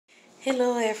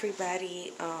Hello,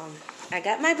 everybody. I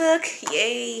got my book.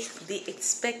 Yay! The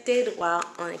Expected While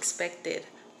Unexpected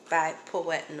by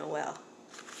poet Noel.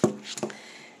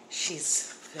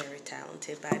 She's very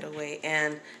talented, by the way,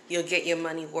 and you'll get your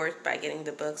money worth by getting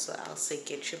the book. So I'll say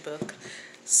get your book.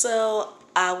 So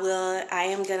I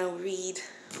am gonna read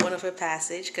one of her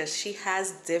passage because she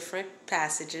has different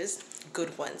passages,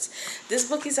 good ones. This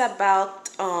book is about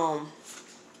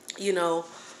you know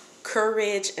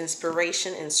courage,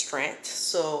 inspiration, and strength.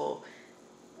 So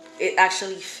it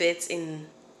actually fits in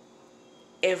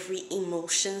every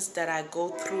emotions that I go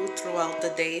through throughout the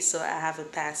day. So I have a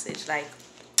passage like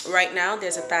right now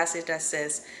there's a passage that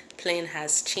says plane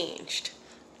has changed.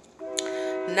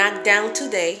 Knocked down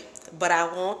today, but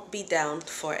I won't be down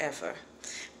forever.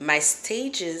 My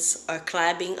stages are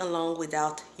climbing along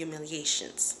without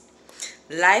humiliations.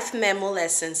 Life memo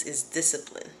lessons is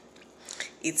discipline.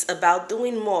 It's about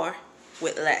doing more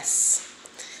with less.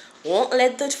 Won't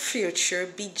let the future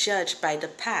be judged by the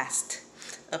past.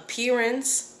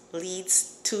 Appearance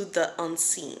leads to the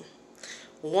unseen.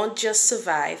 Won't just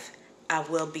survive, I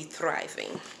will be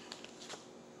thriving.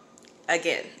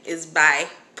 Again, it's by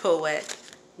poet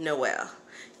Noel.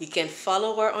 You can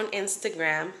follow her on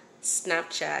Instagram,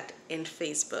 Snapchat, and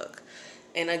Facebook.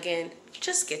 And again,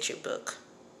 just get your book.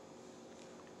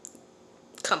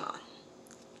 Come on.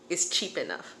 It's cheap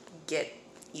enough. Get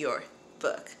your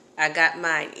book. I got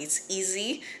mine. It's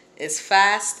easy, it's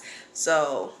fast.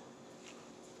 So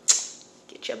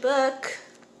get your book.